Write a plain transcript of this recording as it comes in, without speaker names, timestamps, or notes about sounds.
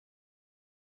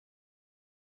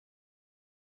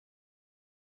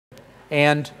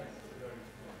And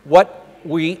what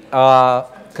we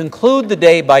conclude the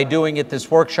day by doing at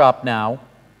this workshop now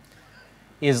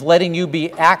is letting you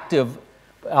be active.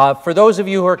 For those of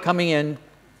you who are coming in,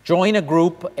 join a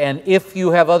group, and if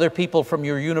you have other people from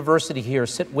your university here,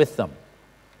 sit with them,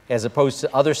 as opposed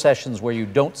to other sessions where you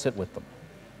don't sit with them.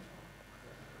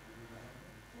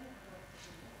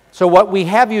 So what we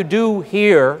have you do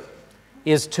here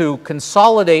is to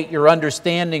consolidate your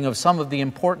understanding of some of the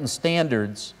important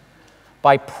standards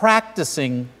by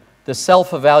practicing the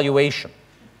self-evaluation.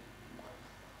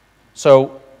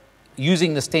 So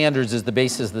using the standards as the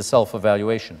basis of the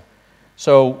self-evaluation.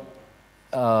 So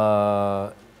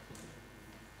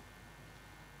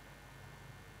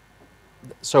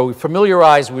so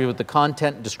familiarize with the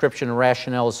content, description, and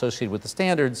rationale associated with the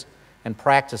standards, and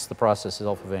practice the process of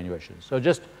self-evaluation. So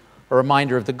just a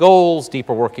reminder of the goals,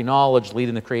 deeper working knowledge, lead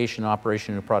in the creation and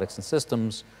operation of new products and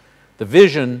systems, the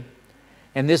vision,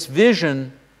 and this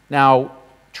vision now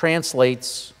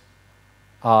translates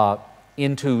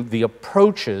into the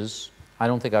approaches. I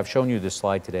don't think I've shown you this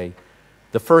slide today.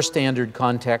 The first standard,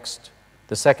 context;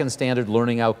 the second standard,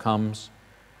 learning outcomes;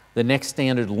 the next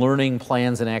standard, learning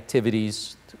plans and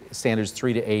activities, standards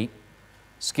 3 to 8;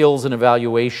 skills and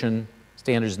evaluation,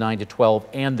 standards 9 to 12,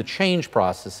 and the change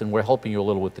process, and we're helping you a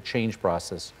little with the change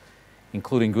process,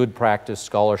 including good practice,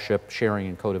 scholarship, sharing,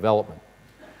 and co-development.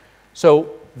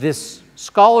 So this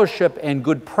scholarship and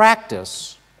good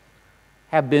practice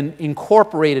have been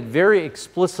incorporated very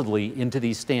explicitly into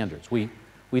these standards. We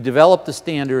developed the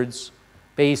standards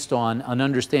based on an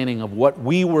understanding of what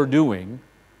we were doing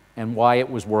and why it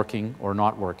was working or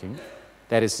not working.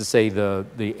 That is to say, the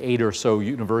 8 or so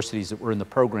universities that were in the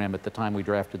program at the time we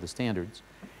drafted the standards,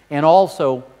 and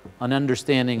also an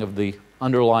understanding of the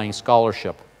underlying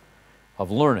scholarship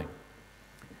of learning.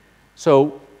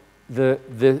 So the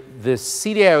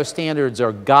CDIO standards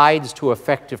are guides to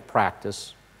effective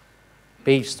practice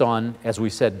based on, as we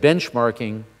said,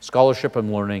 benchmarking, scholarship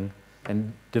and learning,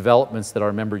 and developments that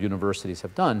our member universities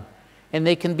have done. And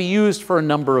they can be used for a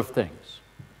number of things.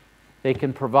 They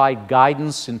can provide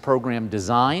guidance in program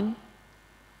design.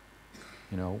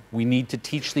 You know, we need to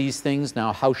teach these things.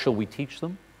 Now, how shall we teach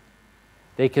them?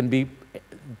 They can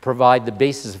provide the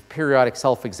basis of periodic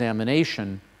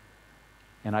self-examination.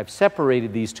 And I've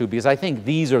separated these two because I think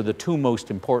these are the two most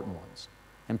important ones.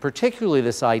 And particularly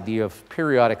this idea of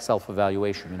periodic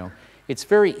self-evaluation. You know, it's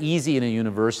very easy in a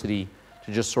university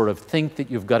to just sort of think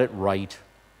that you've got it right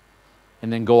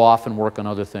and then go off and work on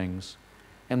other things.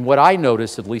 And what I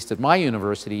noticed, at least at my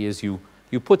university, is you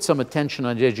put some attention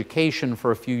on education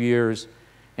for a few years,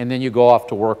 and then you go off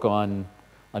to work on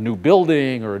a new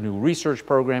building or a new research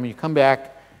program, and you come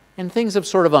back, and things have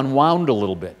sort of unwound a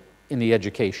little bit in the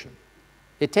education.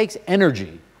 It takes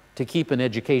energy to keep an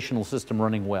educational system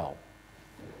running well.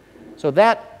 So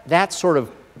that sort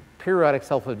of periodic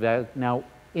self-evaluation. Now,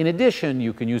 in addition,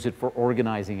 you can use it for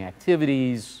organizing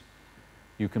activities.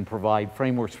 You can provide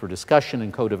frameworks for discussion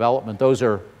and co-development. Those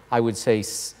are, I would say,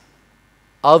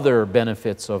 other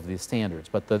benefits of the standards,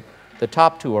 but the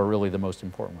top two are really the most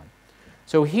important one.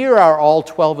 So here are all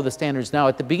 12 of the standards. Now,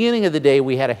 at the beginning of the day,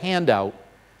 we had a handout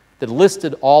that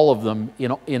listed all of them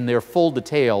in their full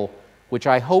detail, which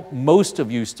I hope most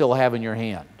of you still have in your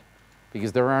hand,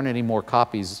 because there aren't any more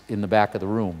copies in the back of the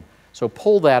room. So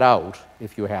pull that out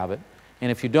if you have it.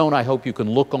 And if you don't, I hope you can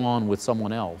look on with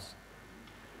someone else.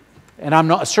 And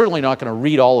I'm certainly not going to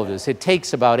read all of this. It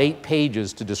takes about 8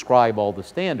 pages to describe all the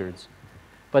standards.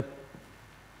 But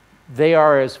they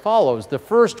are as follows. The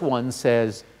first one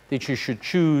says that you should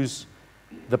choose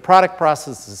the product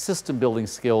process and system building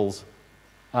skills,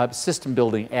 system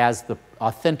building as the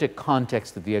authentic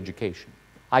context of the education.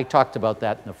 I talked about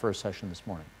that in the first session this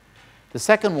morning. The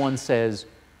second one says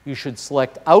you should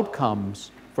select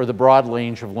outcomes for the broad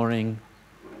range of learning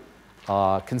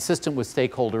consistent with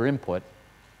stakeholder input.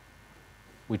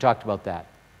 We talked about that.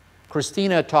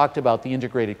 Christina talked about the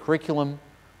integrated curriculum,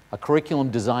 a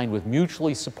curriculum designed with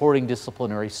mutually supporting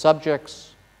disciplinary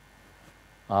subjects.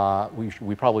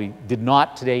 We probably did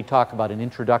not today talk about an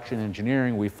introduction in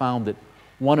engineering. We found that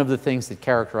one of the things that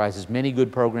characterizes many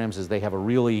good programs is they have a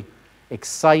really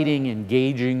exciting,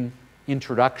 engaging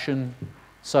introduction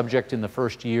subject in the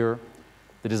first year.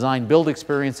 The design build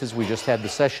experiences we just had the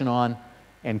session on,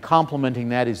 and complementing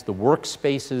that is the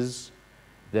workspaces.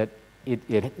 That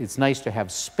it's nice to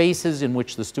have spaces in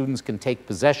which the students can take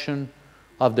possession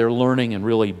of their learning and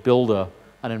really build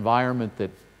an environment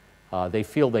that they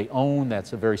feel they own.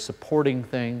 That's a very supporting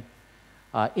thing.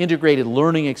 Integrated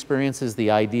learning experiences, the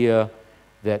idea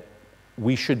that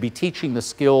we should be teaching the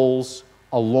skills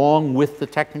along with the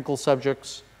technical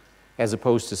subjects, as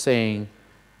opposed to saying,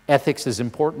 Ethics is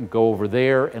important. Go over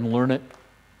there and learn it,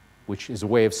 which is a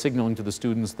way of signaling to the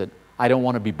students that I don't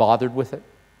want to be bothered with it.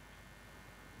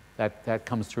 That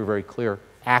comes through very clear.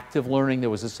 Active learning, there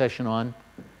was a session on.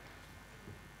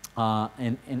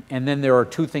 And then there are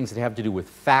two things that have to do with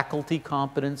faculty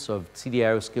competence of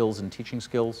CDIO skills and teaching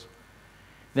skills.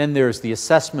 Then there's the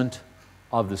assessment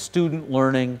of the student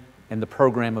learning and the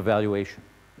program evaluation.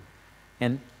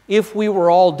 And if we were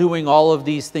all doing all of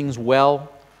these things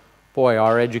well, boy,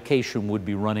 our education would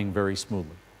be running very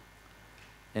smoothly.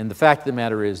 And the fact of the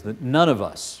matter is that none of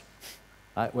us,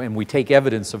 and we take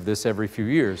evidence of this every few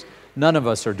years, none of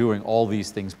us are doing all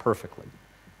these things perfectly.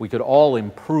 We could all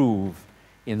improve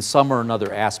in some or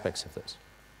another aspects of this.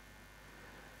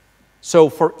 So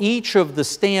for each of the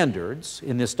standards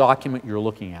in this document you're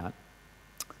looking at,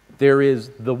 there is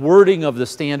the wording of the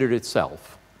standard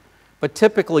itself. But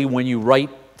typically when you write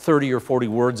 30 or 40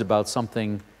 words about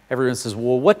something, everyone says,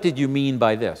 well, what did you mean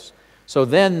by this? So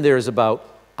then there's about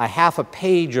a half a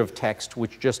page of text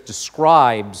which just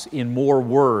describes in more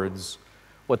words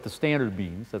what the standard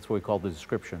means. That's what we call the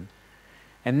description.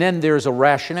 And then there's a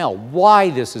rationale, why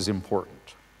this is important.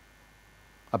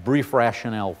 A brief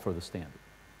rationale for the standard.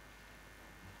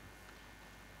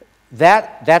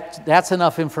 That's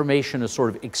enough information to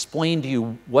sort of explain to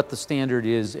you what the standard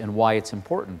is and why it's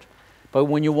important. But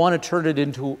when you want to turn it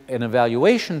into an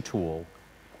evaluation tool,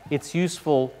 it's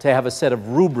useful to have a set of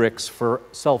rubrics for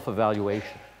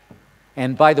self-evaluation.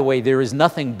 And by the way, there is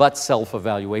nothing but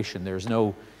self-evaluation. There's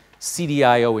no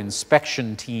CDIO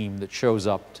inspection team that shows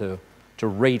up to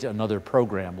rate another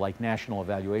program like national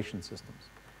evaluation systems.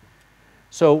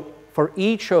 So for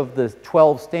each of the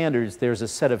 12 standards, there's a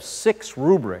set of 6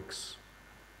 rubrics.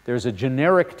 There's a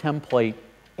generic template,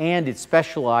 and it's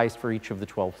specialized for each of the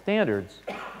 12 standards.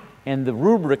 And the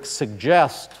rubrics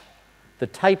suggest the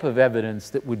type of evidence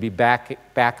that would be back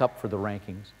up for the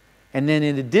rankings. And then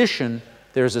in addition,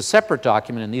 there's a separate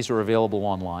document, and these are available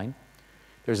online.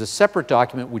 There's a separate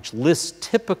document which lists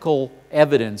typical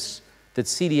evidence that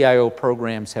CDIO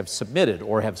programs have submitted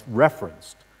or have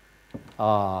referenced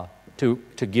to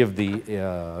give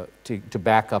the to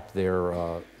back up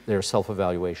their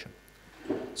self-evaluation.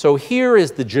 So here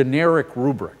is the generic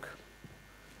rubric.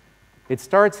 It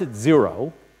starts at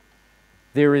 0.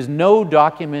 There is no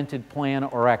documented plan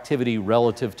or activity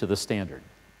relative to the standard.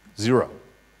 0.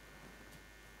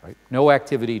 Right? No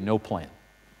activity, no plan.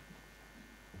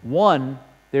 1,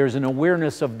 there's an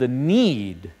awareness of the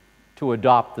need to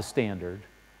adopt the standard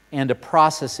and a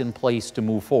process in place to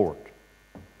move forward.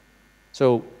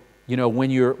 So, you know,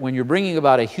 when you're bringing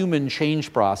about a human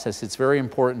change process, it's very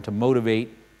important to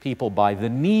motivate people by the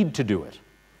need to do it.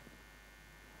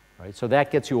 Right? So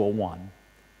that gets you a 1.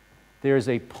 There's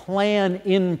a plan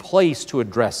in place to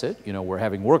address it. You know, we're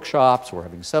having workshops, we're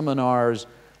having seminars,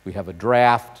 we have a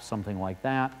draft, something like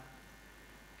that.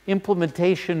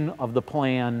 Implementation of the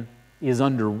plan is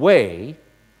underway,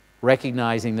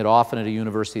 recognizing that often at a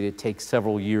university it takes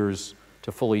several years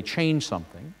to fully change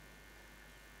something.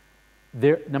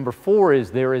 Number 4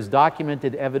 is there is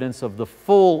documented evidence of the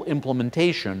full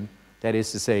implementation, that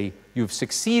is to say, you've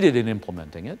succeeded in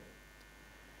implementing it.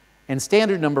 And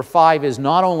standard number 5 is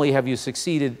not only have you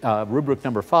succeeded, rubric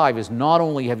number 5 is not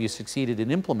only have you succeeded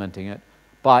in implementing it,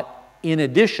 but in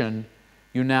addition,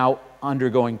 you're now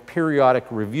undergoing periodic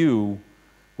review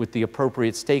with the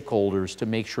appropriate stakeholders to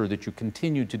make sure that you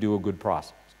continue to do a good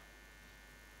process.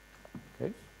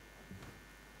 Okay?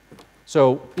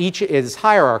 So each is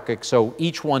hierarchic, so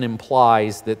each one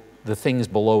implies that the things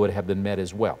below it have been met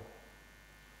as well.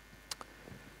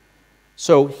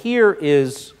 So here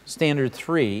is standard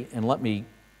 3, and let me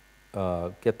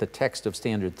get the text of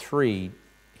standard 3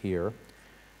 here.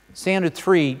 Standard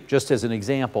 3, just as an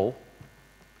example,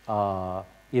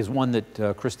 is one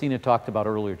that Christina talked about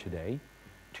earlier today.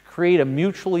 To create a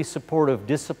mutually supportive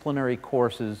disciplinary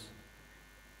courses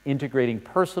integrating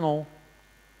professional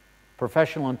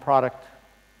and product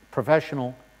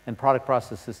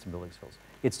process system building skills.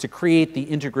 It's to create the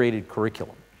integrated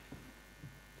curriculum.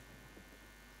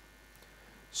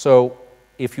 So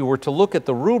if you were to look at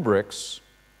the rubrics,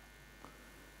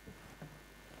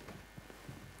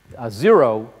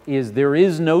 0 is there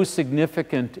is no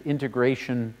significant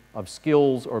integration of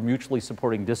skills or mutually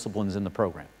supporting disciplines in the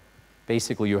program.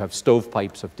 Basically, you have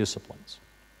stovepipes of disciplines.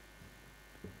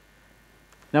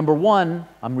 Number 1,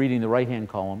 I'm reading the right-hand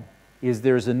column, is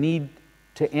there's a need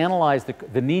to analyze,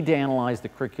 the need to analyze the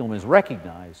curriculum is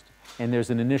recognized, and there's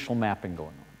an initial mapping going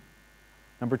on.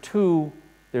 Number 2,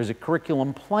 there's a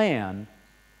curriculum plan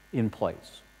in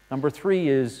place. Number 3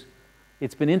 is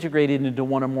it's been integrated into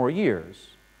 1 or more years.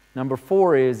 Number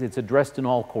 4 is it's addressed in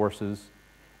all courses.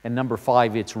 And number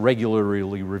 5, it's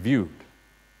regularly reviewed.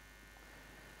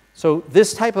 So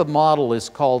this type of model is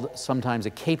called sometimes a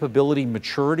capability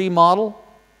maturity model.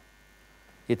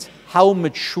 It's how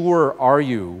mature are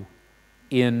you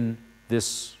in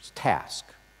this task?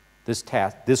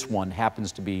 This one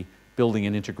happens to be building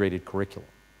an integrated curriculum.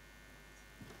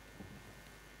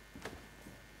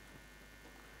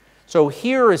 So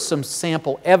here is some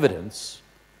sample evidence.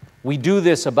 We do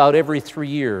this about every 3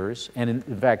 years, and in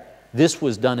fact, this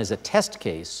was done as a test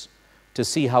case to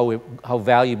see how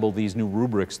valuable these new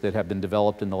rubrics that have been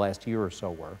developed in the last year or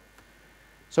so were.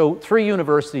 So 3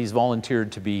 universities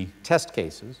volunteered to be test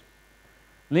cases.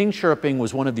 Linköping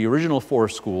was one of the original 4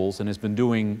 schools and has been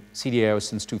doing CDIO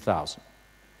since 2000.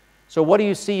 So what do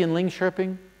you see in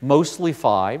Linköping? Mostly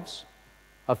 5s,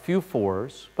 a few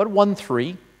 4s, but 1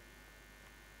 3.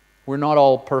 We're not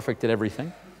all perfect at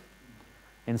everything.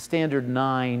 And standard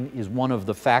 9 is one of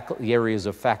the areas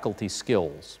of faculty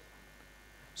skills.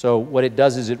 So what it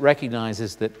does is it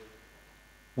recognizes that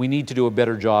we need to do a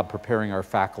better job preparing our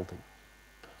faculty.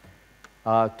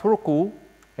 Turku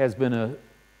has been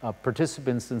a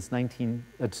participant since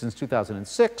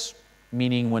 2006,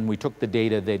 meaning when we took the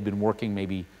data, they'd been working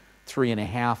maybe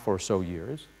 3.5 or so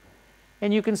years.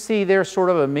 And you can see they're sort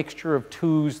of a mixture of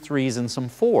 2s, 3s, and some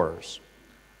 4s.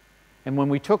 And when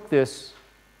we took this,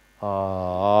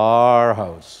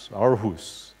 Aarhus,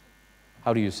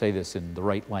 how do you say this in the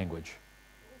right language?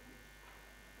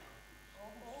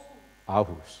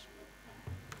 Aarhus.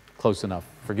 Close enough.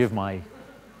 Forgive my,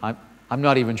 I'm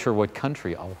not even sure what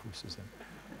country Aarhus is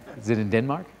in. Is it in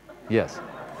Denmark? Yes.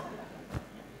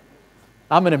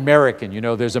 I'm an American, you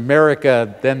know, there's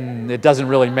America, then it doesn't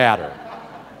really matter.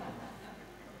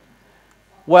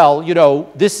 Well, you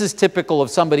know, this is typical of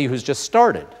somebody who's just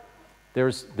started.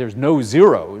 There's no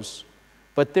zeros,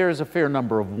 but there's a fair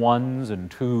number of 1s and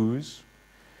 2s.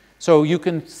 So you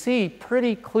can see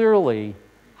pretty clearly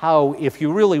how if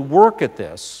you really work at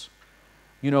this,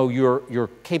 you know, your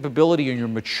capability and your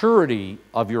maturity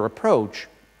of your approach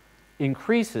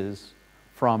increases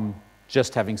from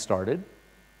just having started,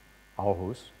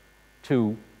 Aarhus,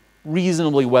 to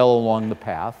reasonably well along the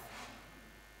path,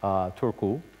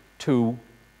 Turku, to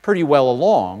pretty well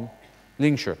along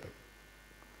Linköping.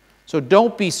 So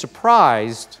don't be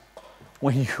surprised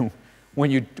when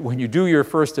you do your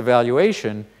first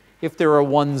evaluation if there are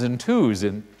 1s and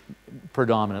 2s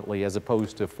predominantly as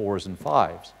opposed to 4s and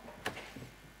 5s.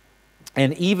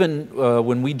 And even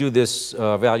when we do this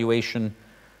evaluation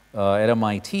at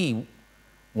MIT,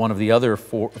 one of the other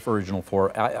original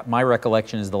 4, my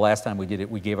recollection is the last time we did it,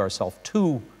 we gave ourselves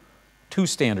two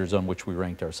standards on which we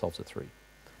ranked ourselves at 3.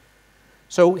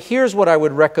 So here's what I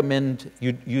would recommend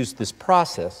you use this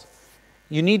process.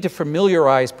 You need to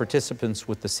familiarize participants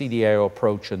with the CDIO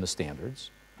approach and the standards.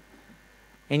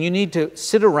 And you need to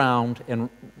sit around and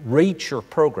rate your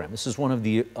program. This is one of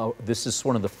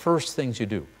the first things you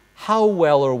do. How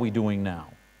well are we doing now?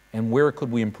 And where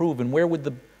could we improve? And where would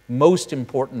the most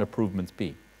important improvements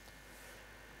be?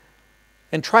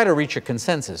 And try to reach a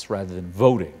consensus rather than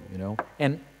voting, you know.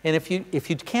 And if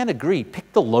you can't agree,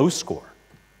 pick the low score,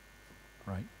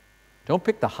 right? Don't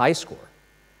pick the high score.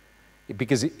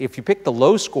 Because if you pick the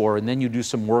low score and then you do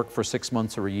some work for 6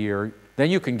 months or a year, then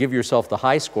you can give yourself the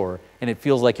high score and it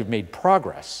feels like you've made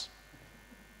progress.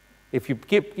 If you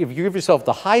give yourself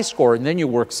the high score and then you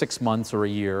work 6 months or a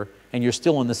year and you're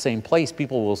still in the same place,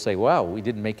 people will say, wow, we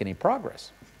didn't make any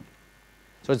progress.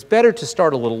 So it's better to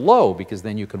start a little low because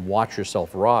then you can watch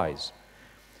yourself rise.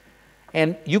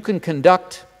 And you can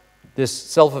conduct this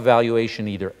self-evaluation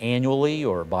either annually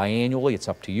or biannually, it's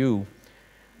up to you,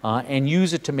 and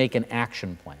use it to make an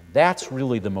action plan. That's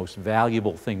really the most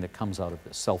valuable thing that comes out of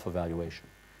this self-evaluation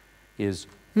is,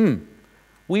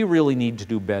 we really need to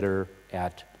do better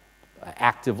at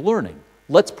active learning.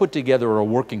 Let's put together a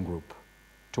working group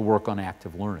to work on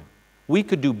active learning. We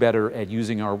could do better at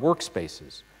using our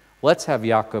workspaces. Let's have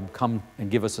Jakob come and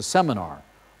give us a seminar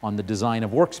on the design of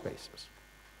workspaces.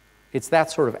 It's that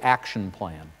sort of action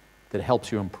plan that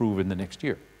helps you improve in the next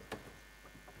year.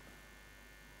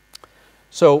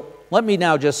 So let me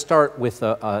now just start with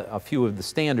a few of the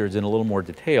standards in a little more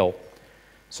detail.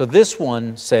 So this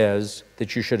one says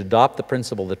that you should adopt the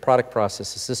principle that product process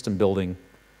system building,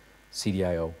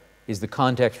 CDIO, is the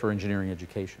context for engineering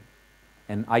education.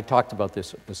 And I talked about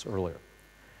this earlier.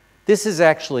 This is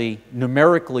actually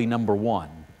numerically number 1,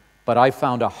 but I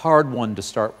found a hard one to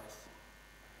start with.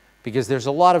 Because there's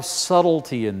a lot of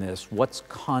subtlety in this. What's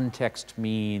context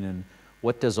mean, and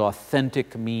what does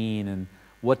authentic mean, and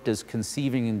what does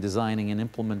conceiving and designing and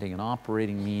implementing and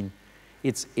operating mean?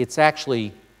 It's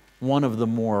actually one of the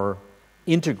more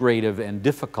integrative and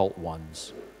difficult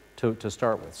ones to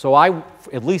start with. So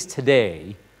at least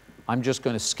today, I'm just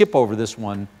going to skip over this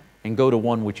one and go to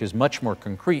one which is much more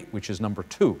concrete, which is number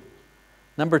 2.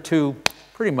 Number 2,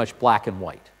 pretty much black and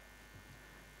white.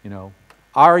 You know,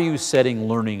 are you setting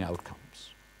learning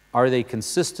outcomes? Are they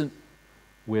consistent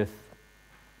with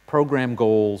program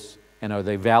goals, and are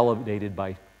they validated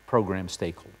by program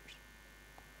stakeholders?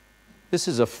 This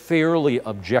is a fairly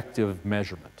objective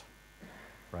measurement,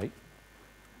 right?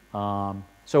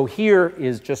 So here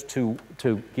is, just to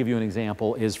give you an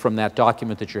example, is from that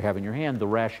document that you have in your hand, the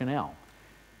rationale.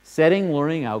 Setting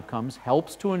learning outcomes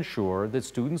helps to ensure that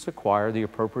students acquire the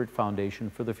appropriate foundation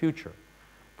for the future.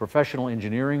 Professional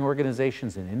engineering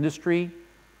organizations and industry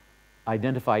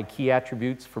identify key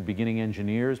attributes for beginning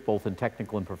engineers, both in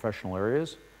technical and professional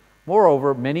areas.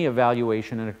 Moreover, many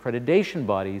evaluation and accreditation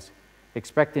bodies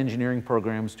expect engineering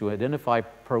programs to identify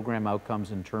program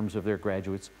outcomes in terms of their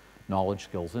graduates' knowledge,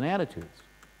 skills, and attitudes.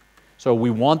 So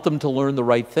we want them to learn the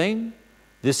right thing.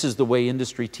 This is the way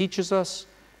industry teaches us,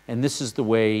 and this is the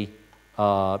way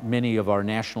many of our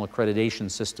national accreditation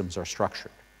systems are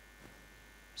structured.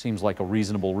 Seems like a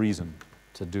reasonable reason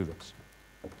to do this.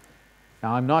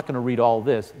 Now, I'm not going to read all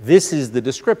this. This is the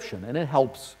description, and it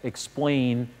helps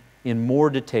explain in more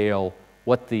detail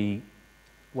what the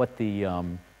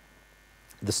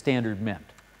standard meant.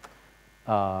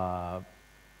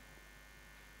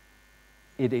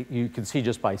 You can see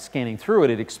just by scanning through it,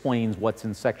 it explains what's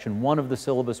in Section 1 of the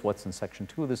syllabus, what's in Section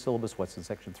 2 of the syllabus, what's in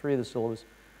Section 3 of the syllabus,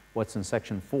 what's in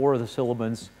Section 4 of the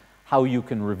syllabus, how you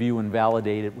can review and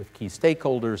validate it with key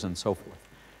stakeholders, and so forth.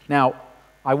 Now,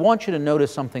 I want you to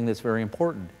notice something that's very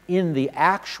important. In the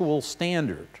actual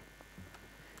standard,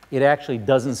 it actually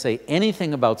doesn't say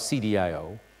anything about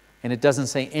CDIO, and it doesn't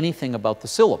say anything about the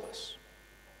syllabus.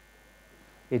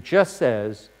 It just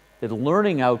says that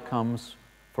learning outcomes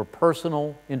for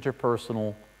personal,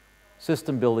 interpersonal,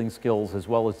 system building skills, as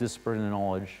well as disciplinary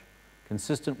knowledge,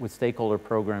 consistent with stakeholder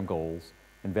program goals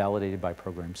and validated by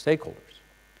program stakeholders.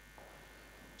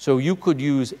 So you could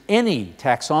use any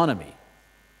taxonomy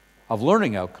of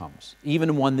learning outcomes,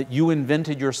 even one that you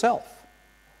invented yourself.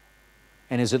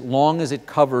 And as long as it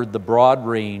covered the broad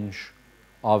range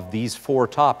of these 4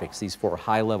 topics, these 4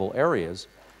 high-level areas,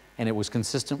 and it was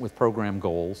consistent with program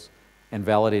goals and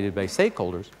validated by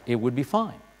stakeholders, it would be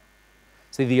fine.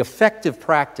 See, the effective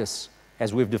practice,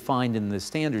 as we've defined in the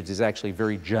standards, is actually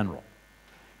very general.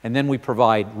 And then we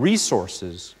provide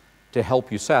resources to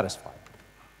help you satisfy.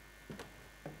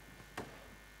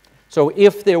 So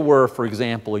if there were, for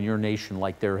example, in your nation,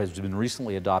 like there has been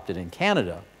recently adopted in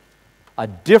Canada, a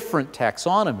different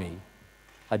taxonomy,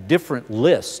 a different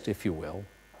list, if you will,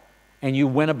 and you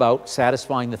went about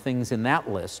satisfying the things in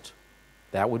that list,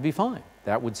 that would be fine.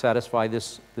 That would satisfy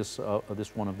this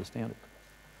one of the standards.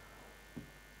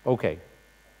 Okay.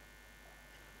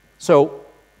 So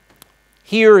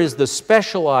here is the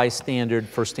specialized standard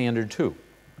for Standard 2.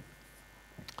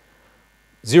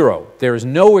 0, there is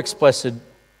no explicit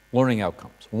learning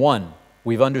outcomes. 1,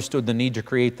 we've understood the need to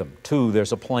create them. 2,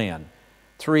 there's a plan.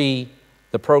 3,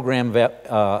 the program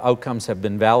outcomes have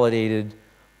been validated.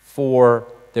 4,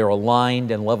 they're aligned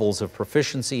and levels of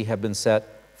proficiency have been set.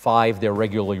 5, they're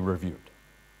regularly reviewed.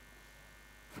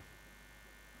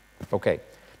 Okay,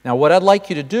 now what I'd like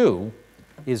you to do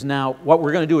is now, what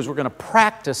we're going to do is we're going to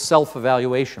practice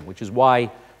self-evaluation, which is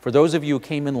why, for those of you who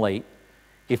came in late,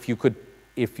 you can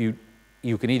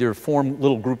either form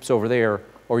little groups over there,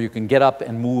 or you can get up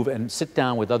and move and sit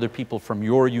down with other people from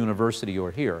your university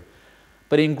or here.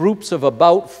 But in groups of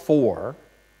about 4,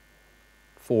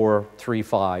 3,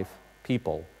 5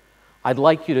 people, I'd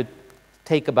like you to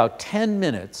take about 10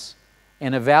 minutes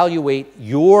and evaluate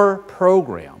your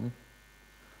program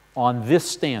on this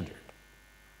standard.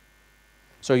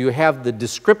 So you have the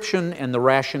description and the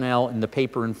rationale in the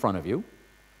paper in front of you,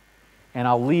 and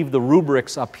I'll leave the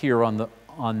rubrics up here on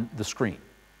the screen.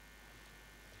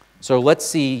 So let's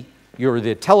see, you're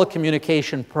the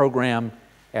telecommunication program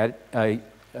at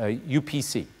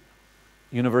UPC,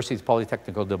 Universidad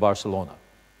Politécnica de Barcelona,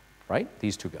 right?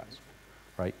 These 2 guys,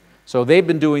 right? So they've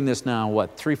been doing this now,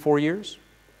 what, 3, 4 years?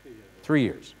 3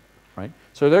 years, right?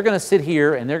 So they're going to sit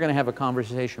here and they're going to have a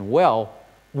conversation. Well,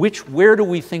 where do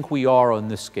we think we are on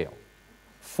this scale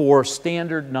for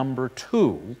standard number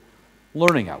 2,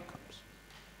 learning outcomes?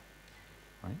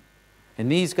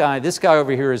 And this guy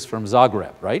over here is from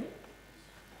Zagreb, right?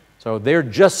 So they're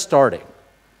just starting.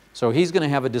 So he's going to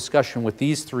have a discussion with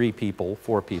these 4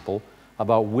 people,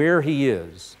 about where he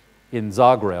is in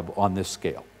Zagreb on this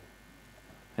scale,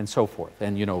 and so forth.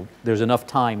 And you know, there's enough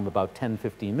time, about 10,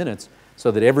 15 minutes,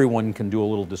 so that everyone can do a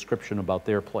little description about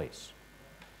their place.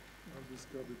 I'll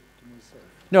describe it to myself.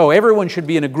 No, everyone should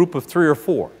be in a group of 3 or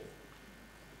 4.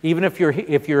 Even if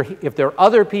there are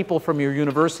other people from your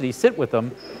university, sit with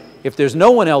them. If there's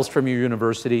no one else from your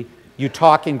university, you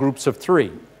talk in groups of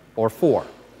 3 or 4,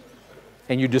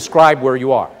 and you describe where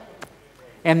you are.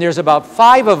 And there's about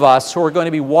 5 of us who are going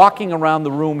to be walking around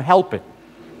the room helping.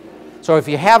 So if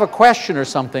you have a question or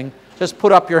something, just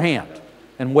put up your hand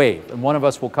and wave, and one of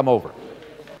us will come over.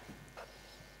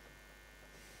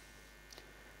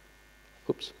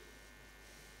 Oops.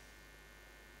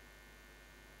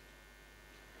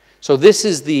 So this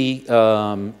is the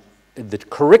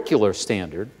curricular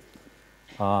standard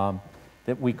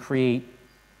that we create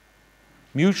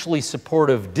mutually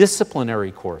supportive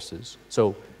disciplinary courses.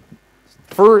 So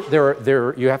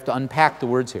you have to unpack the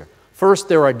words here. First,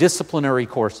 there are disciplinary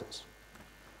courses.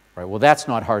 Right, well, that's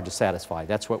not hard to satisfy.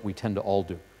 That's what we tend to all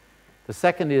do. The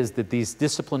second is that these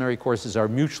disciplinary courses are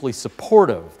mutually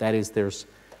supportive. That is, there's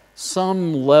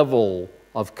some level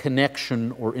of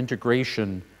connection or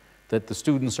integration that the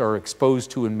students are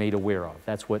exposed to and made aware of.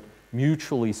 That's what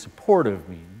mutually supportive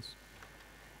means.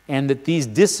 And that these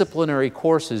disciplinary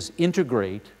courses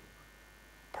integrate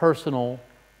personal,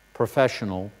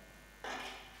 professional,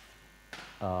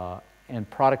 and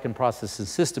product and process and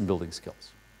system building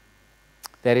skills.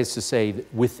 That is to say,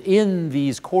 that within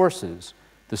these courses,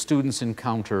 the students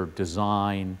encounter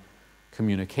design,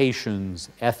 communications,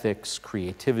 ethics,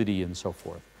 creativity, and so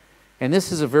forth. And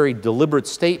this is a very deliberate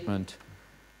statement.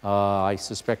 I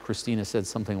suspect Christina said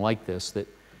something like this, that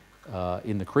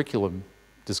in the curriculum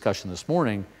discussion this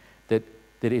morning, that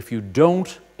if you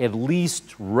don't at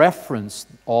least reference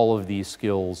all of these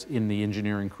skills in the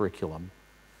engineering curriculum,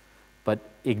 but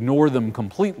ignore them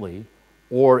completely,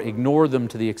 or ignore them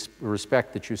to the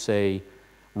respect that you say,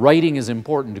 writing is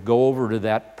important, to go over to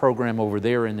that program over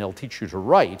there and they'll teach you to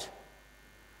write,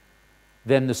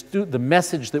 then the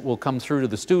message that will come through to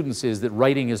the students is that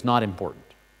writing is not important.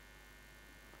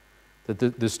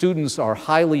 That the students are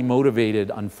highly motivated,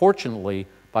 unfortunately,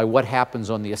 by what happens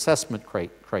on the assessment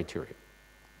criteria.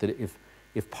 That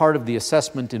if part of the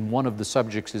assessment in one of the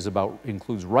subjects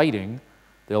includes writing,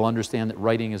 they'll understand that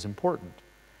writing is important.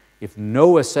 If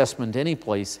no assessment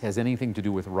anyplace has anything to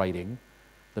do with writing,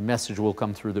 the message will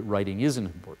come through that writing isn't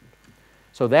important.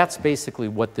 So that's basically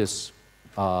what this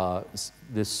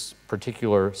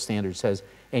particular standard says.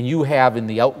 And you have in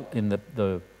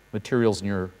the materials in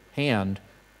your hand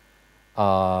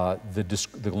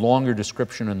the longer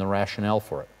description and the rationale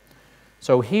for it.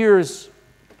 So here's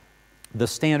the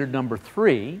standard number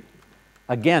 3,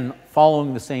 again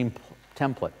following the same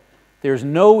template. There's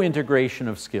no integration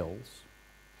of skills.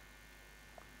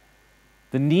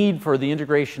 The need for the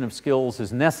integration of skills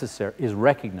is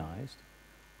recognized.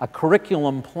 A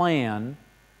curriculum plan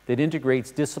that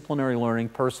integrates disciplinary learning,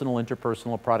 personal,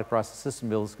 interpersonal, product process, system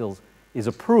building skills is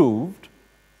approved.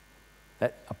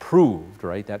 Approved,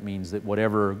 right? That means that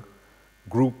whatever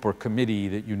group or committee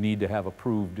that you need to have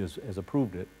approved has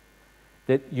approved it.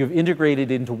 That you've integrated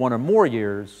into 1 or more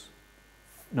years.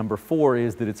 Number 4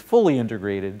 is that it's fully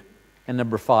integrated. And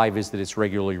number 5 is that it's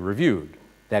regularly reviewed.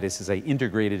 That is to say,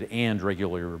 integrated and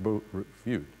regularly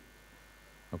reviewed.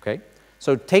 Okay?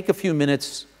 So take a few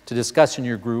minutes to discuss in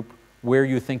your group where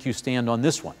you think you stand on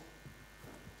this one.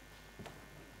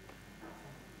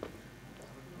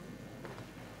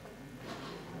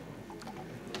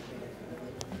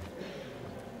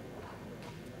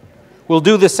 We'll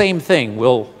do the same thing.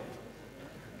 We'll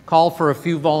call for a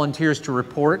few volunteers to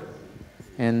report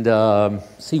and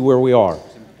see where we are.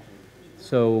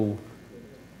 So,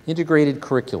 integrated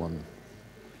curriculum.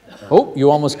 Oh, you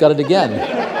almost got it again.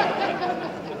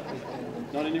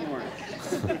 Not anymore.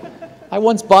 I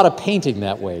once bought a painting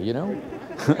that way, you know?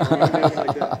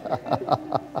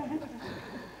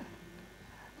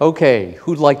 Okay,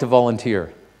 who'd like to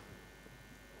volunteer?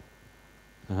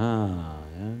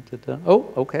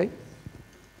 Oh, okay.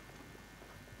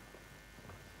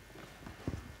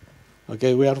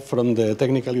 Okay, we are from the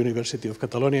Technical University of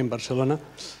Catalonia in Barcelona,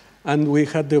 and we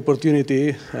had the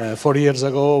opportunity 4 years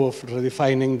ago of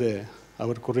redefining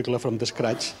our curricula from the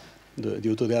scratch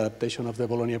due to the adaptation of the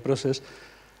Bologna process,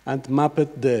 and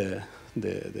mapped the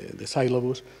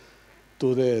syllabus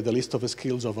to the list of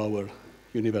skills of our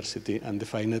university and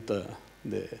defined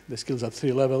the skills at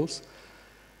 3 levels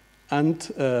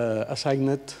and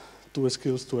assigned 2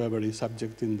 skills to every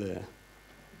subject in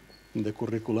the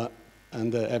curricula.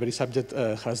 And every subject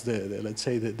has let's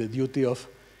say, the duty of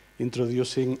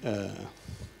introducing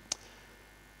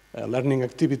learning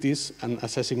activities and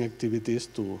assessing activities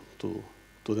to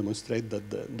demonstrate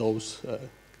that those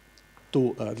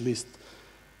 2, at least,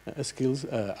 skills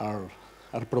are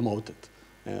promoted.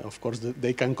 Of course,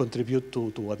 they can contribute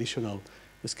to additional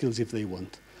skills if they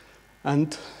want.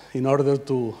 And in order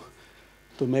to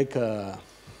to make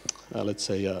let's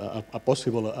say, a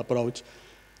possible approach,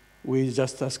 we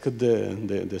just asked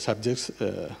the subjects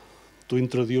to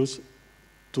introduce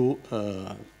 2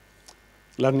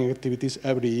 learning activities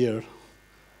every year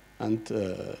and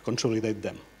consolidate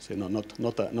them. So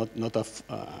not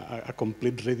a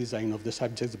complete redesign of the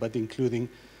subjects, but including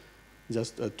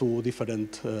just 2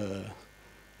 different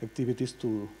activities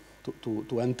to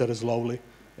enter slowly,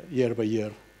 year by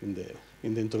year, in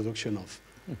the introduction of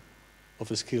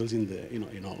skills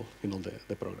in all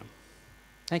the program.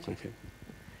 Thank you. Okay.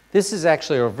 This is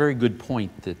actually a very good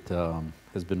point that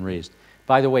has been raised.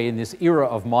 By the way, in this era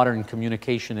of modern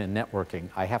communication and networking,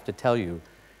 I have to tell you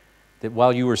that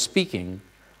while you were speaking,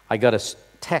 I got a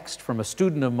text from a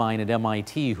student of mine at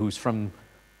MIT who's from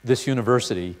this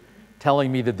university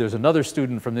telling me that there's another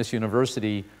student from this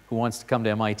university who wants to come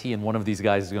to MIT and one of these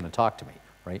guys is going to talk to me,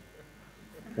 right?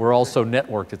 We're all so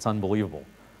networked, it's unbelievable.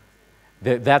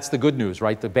 That's the good news,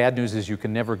 right? The bad news is you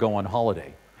can never go on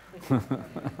holiday.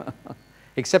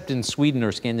 Except in Sweden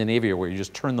or Scandinavia where you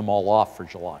just turn them all off for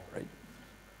July, right?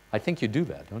 I think you do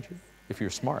that, don't you? If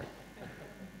you're smart.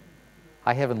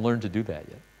 I haven't learned to do that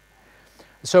yet.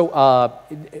 So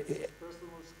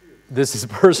this is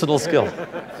personal skill.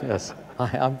 Yes,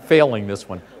 I'm failing this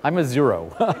one. I'm a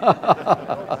 0.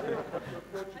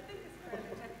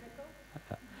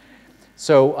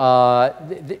 So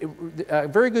a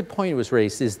very good point was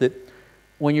raised is that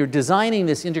when you're designing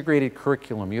this integrated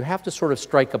curriculum, you have to sort of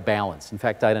strike a balance. In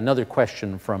fact, I had another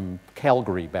question from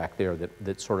Calgary back there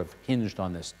that sort of hinged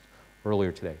on this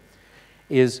earlier today,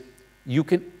 is you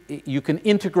can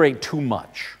integrate too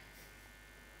much.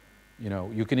 You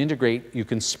know, you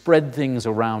can spread things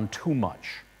around too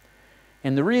much.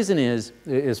 And the reason is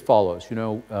as follows. You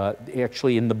know,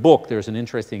 actually in the book, there's an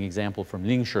interesting example from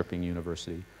Linköping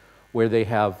University where they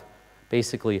have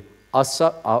basically a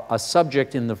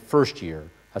subject in the first year,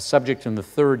 a subject in the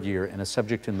third year, and a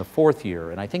subject in the fourth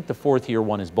year. And I think the fourth year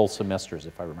one is both semesters,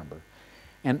 if I remember.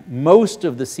 And most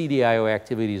of the CDIO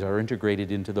activities are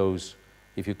integrated into those,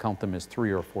 if you count them as 3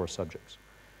 or 4 subjects.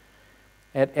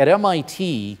 At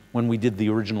MIT, when we did the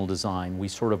original design, we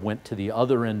sort of went to the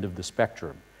other end of the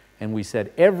spectrum. And we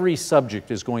said every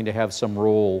subject is going to have some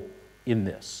role in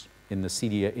this, in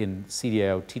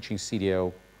CDIO, teaching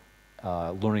CDIO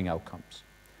learning outcomes.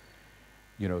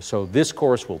 You know, so this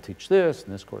course will teach this,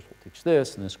 and this course will teach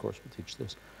this, and this course will teach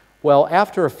this. Well,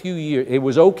 after a few years, it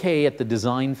was okay at the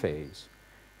design phase.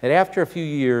 And after a few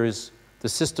years, the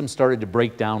system started to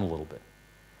break down a little bit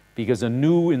because a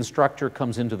new instructor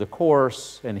comes into the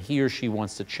course and he or she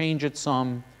wants to change it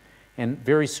some. And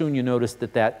very soon you notice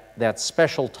that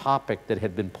special topic that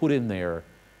had been put in there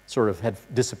sort of had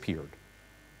disappeared.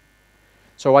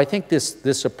 So I think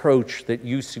this approach that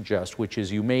you suggest, which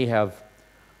is you may have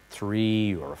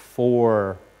 3 or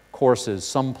 4 courses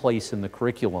someplace in the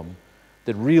curriculum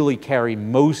that really carry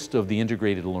most of the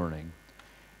integrated learning.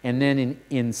 And then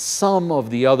in some of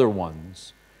the other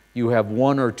ones, you have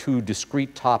 1 or 2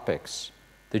 discrete topics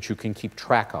that you can keep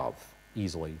track of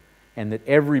easily, and that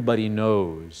everybody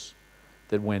knows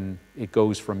that when it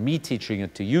goes from me teaching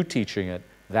it to you teaching it,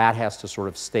 that has to sort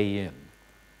of stay in.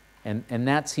 And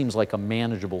that seems like a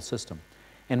manageable system.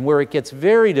 And where it gets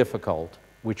very difficult,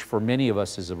 which for many of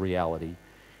us is a reality,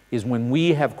 is when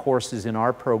we have courses in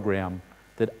our program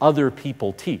that other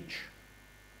people teach.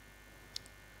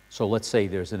 So let's say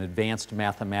there's an advanced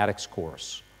mathematics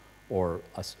course or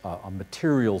a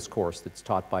materials course that's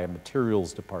taught by a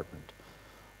materials department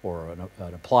or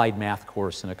an applied math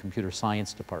course in a computer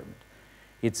science department.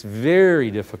 It's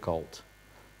very difficult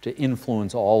to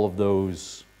influence all of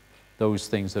those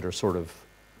things that are sort of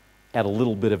at a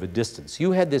little bit of a distance.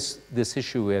 You had this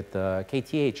issue at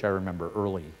KTH, I remember,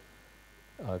 early,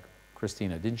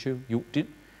 Christina, didn't you?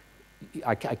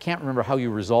 I can't remember how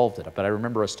you resolved it, but I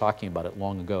remember us talking about it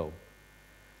long ago,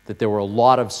 that there were a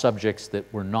lot of subjects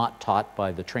that were not taught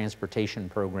by the transportation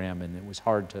program, and it was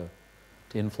hard to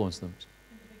influence them.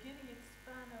 In the beginning, it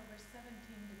spanned over 17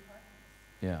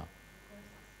 departments. Yeah.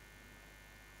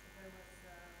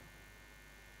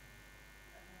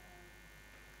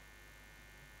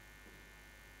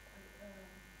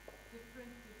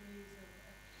 Different degrees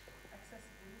of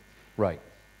accessibility. Right,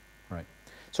 right.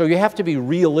 So you have to be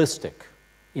realistic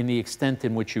in the extent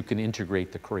in which you can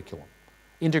integrate the curriculum.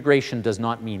 Integration does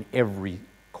not mean every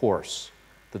course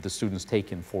that the students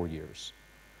take in 4 years.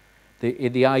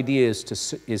 The idea is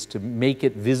to make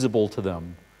it visible to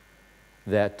them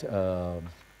that, that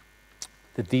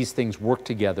these things work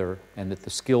together and that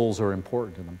the skills are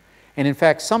important to them. And in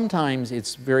fact, sometimes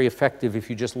it's very effective if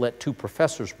you just let 2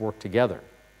 professors work together.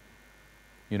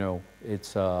 You know,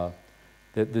 it's,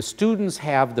 the students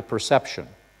have the perception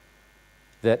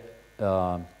that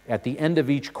at the end of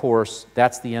each course,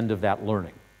 that's the end of that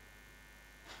learning.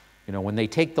 You know, when they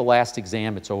take the last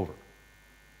exam, it's over.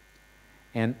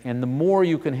 And the more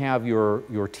you can have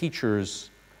your teachers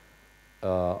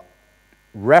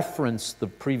reference the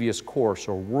previous course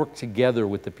or work together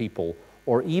with the people,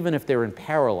 or even if they're in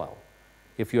parallel,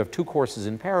 if you have two courses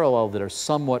in parallel that are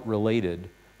somewhat related,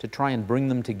 to try and bring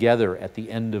them together at the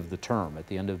end of the term, at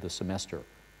the end of the semester,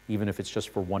 even if it's just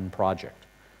for one project,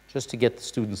 just to get the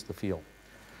students the feel.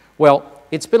 Well,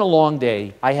 it's been a long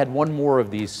day. I had one more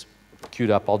of these queued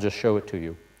up. I'll just show it to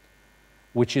you,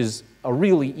 which is a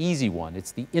really easy one.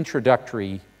 It's the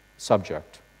introductory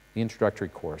subject, the introductory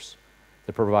course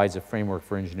that provides a framework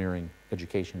for engineering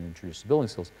education and introduces building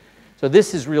skills. So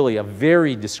this is really a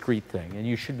very discrete thing, and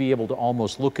you should be able to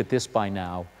almost look at this by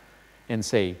now and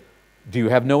say, do you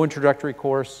have no introductory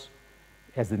course?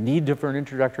 Has the need for an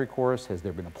introductory course? Has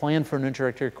there been a plan for an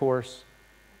introductory course?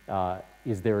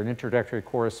 Is there an introductory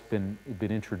course been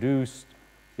introduced?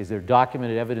 Is there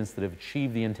documented evidence that have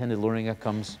achieved the intended learning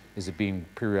outcomes? Is it being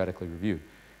periodically reviewed?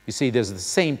 You see, there's the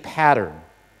same pattern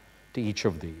to each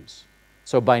of these.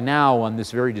 So by now, on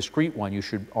this very discrete one, you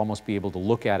should almost be able to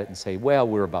look at it and say, well,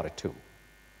 we're about a 2,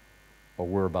 or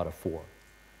we're about a 4.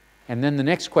 And then the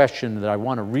next question that I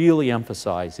want to really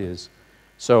emphasize is,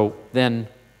 so then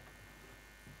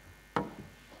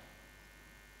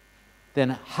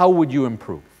how would you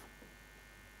improve?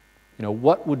 You know,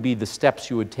 what would be the steps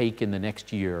you would take in the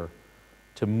next year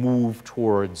to move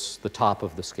towards the top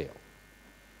of the scale?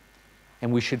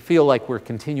 And we should feel like we're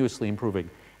continuously improving.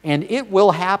 And it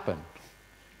will happen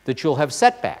that you'll have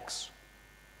setbacks.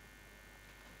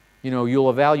 You know, you'll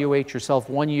evaluate yourself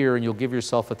one year and you'll give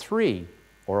yourself a 3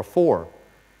 or a 4.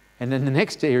 And then the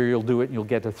next year you'll do it and you'll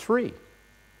get a 3.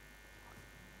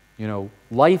 You know,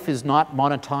 life is not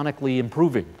monotonically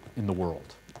improving in the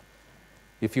world.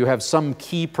 If you have some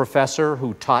key professor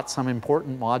who taught some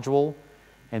important module,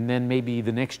 and then maybe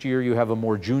the next year you have a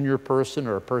more junior person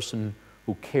or a person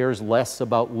who cares less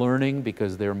about learning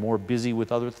because they're more busy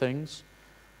with other things,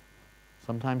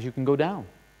 sometimes you can go down.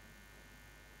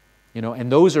 You know,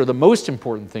 and those are the most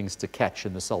important things to catch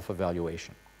in the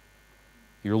self-evaluation.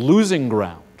 You're losing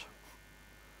ground.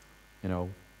 You know,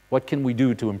 what can we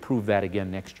do to improve that again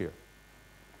next year?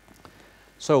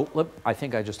 So I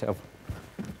think I just have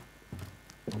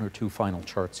 1 or 2 final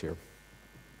charts here.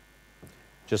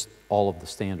 Just all of the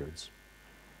standards.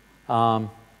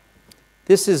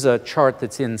 This is a chart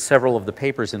that's in several of the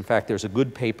papers. In fact, there's a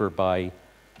good paper by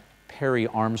Perry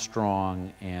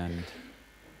Armstrong and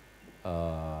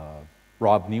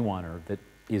Rob Niewaner that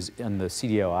is in the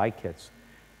CDIO kits.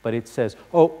 But it says,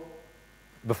 oh,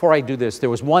 before I do this, there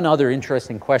was one other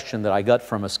interesting question that I got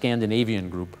from a Scandinavian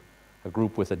group, a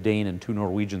group with a Dane and 2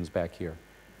 Norwegians back here,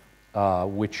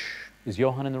 which, is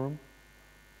Johan in the room?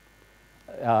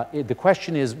 The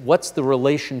question is, what's the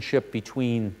relationship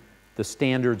between the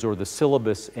standards or the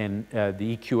syllabus and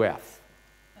the EQF,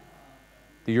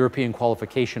 the European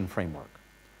Qualification Framework?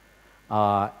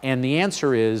 And the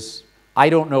answer is, I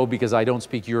don't know because I don't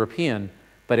speak European,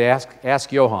 but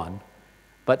ask Johan.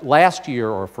 But last year,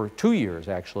 or for 2 years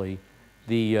actually,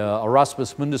 the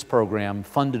Erasmus Mundus program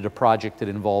funded a project that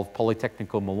involved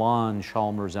Politecnico Milan,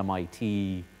 Chalmers,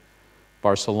 MIT,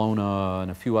 Barcelona,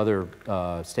 and a few other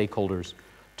stakeholders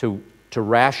to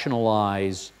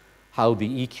rationalize how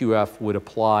the EQF would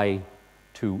apply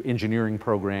to engineering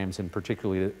programs and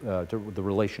particularly to the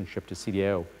relationship to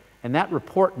CDIO. And that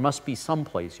report must be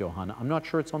someplace, Johan. I'm not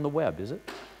sure it's on the web, is it?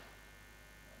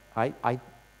 I think it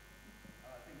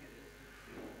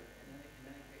is. In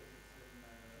any case, it's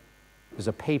in there's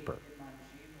a paper. In my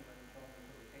machine, when I'm showing the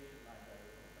publication library,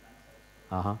 open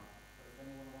access. Uh-huh. If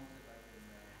anyone wants it,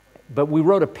 I can... But we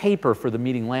wrote a paper for the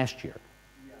meeting last year.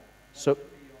 Yeah. So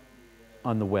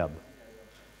on the web.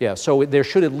 Yeah, so there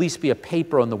should at least be a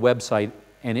paper on the website,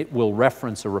 and it will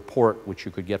reference a report which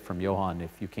you could get from Johan if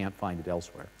you can't find it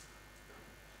elsewhere.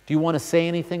 Do you want to say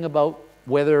anything about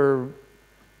whether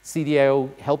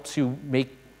CDIO helps you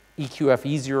make EQF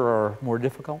easier or more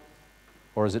difficult?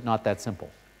 Or is it not that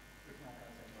simple?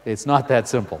 It's not that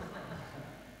simple.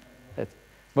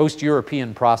 Most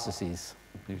European processes,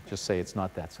 you just say it's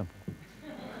not that simple.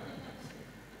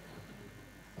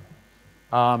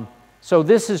 So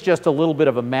this is just a little bit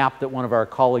of a map that one of our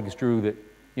colleagues drew that,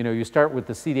 you know, you start with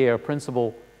the CDIO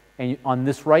principle, and on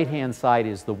this right-hand side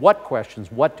is the what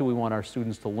questions, what do we want our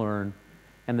students to learn,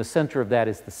 and the center of that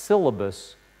is the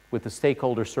syllabus with the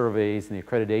stakeholder surveys and the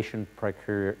accreditation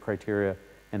criteria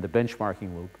and the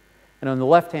benchmarking loop. And on the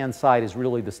left-hand side is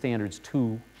really the standards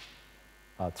 3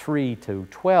 to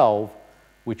 12,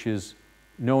 which is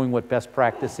knowing what best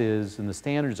practice is and the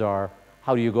standards are,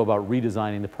 how do you go about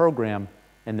redesigning the program,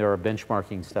 and there are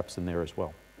benchmarking steps in there as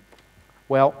well.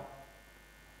 Well,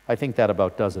 I think that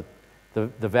about does it.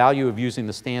 The value of using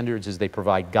the standards is they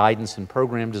provide guidance in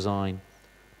program design,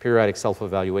 periodic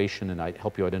self-evaluation, and I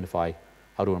help you identify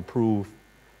how to improve.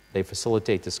 They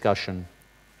facilitate discussion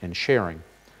and sharing.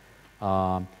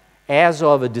 As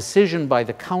of a decision by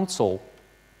the Council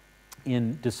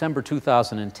in December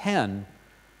 2010,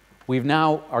 we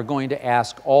now are going to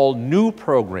ask all new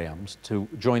programs to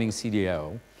joining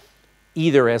CDIO,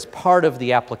 either as part of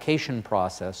the application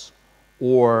process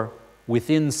or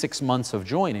within 6 months of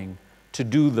joining, to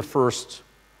do the first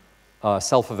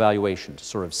self-evaluation, to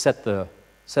sort of set the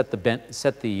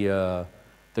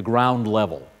ground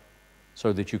level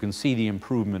so that you can see the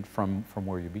improvement from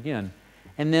where you begin.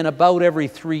 And then about every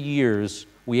 3 years,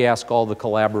 we ask all the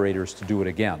collaborators to do it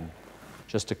again,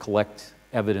 just to collect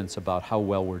evidence about how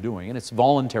well we're doing. And it's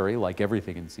voluntary, like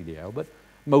everything in CDIO, but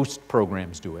most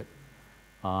programs do it.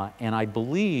 And I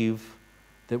believe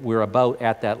that we're about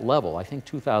at that level. I think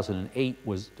 2008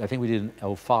 was, I think we did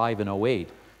in 05 and 08.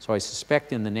 So I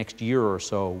suspect in the next year or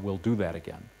so, we'll do that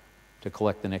again to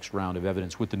collect the next round of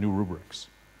evidence with the new rubrics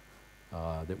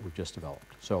that we've just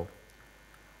developed. So,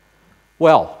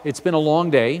 well, it's been a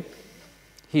long day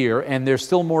here, and there's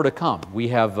still more to come. We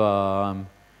have,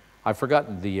 I've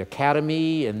forgotten, the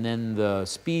academy, and then the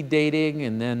speed dating,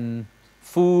 and then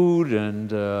food,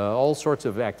 and all sorts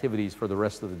of activities for the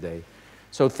rest of the day.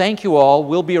 So thank you all.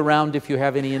 We'll be around if you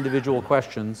have any individual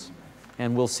questions,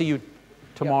 and we'll see you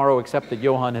tomorrow, except that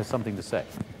Johan has something to say.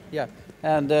 Yeah,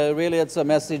 and really it's a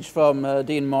message from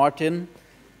Dean Martin,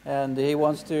 and he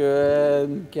wants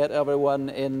to get everyone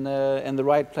in the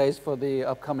right place for the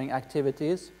upcoming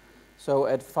activities. So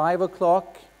at 5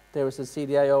 o'clock, there is a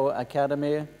CDIO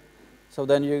Academy. So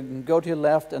then you can go to your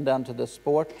left and then to the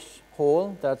sports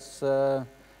hall. That's the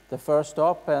first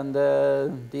stop, and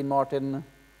Dean Martin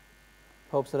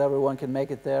hopes that everyone can make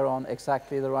it there on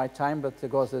exactly the right time, but of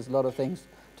course there's a lot of things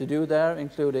to do there,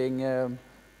 including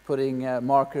putting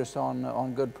markers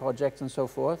on good projects and so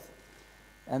forth.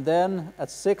 And then at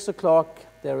 6 o'clock,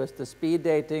 there is the speed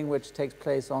dating, which takes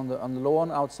place on the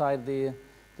lawn outside the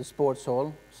sports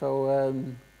hall. So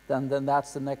then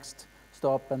that's the next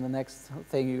stop, and the next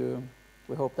thing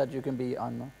we hope that you can be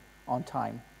on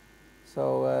time.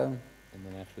 So and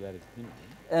then after that, it's dinner.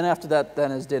 And after that,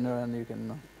 then is dinner, and you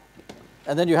can,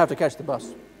 and then you have to catch the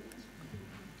bus.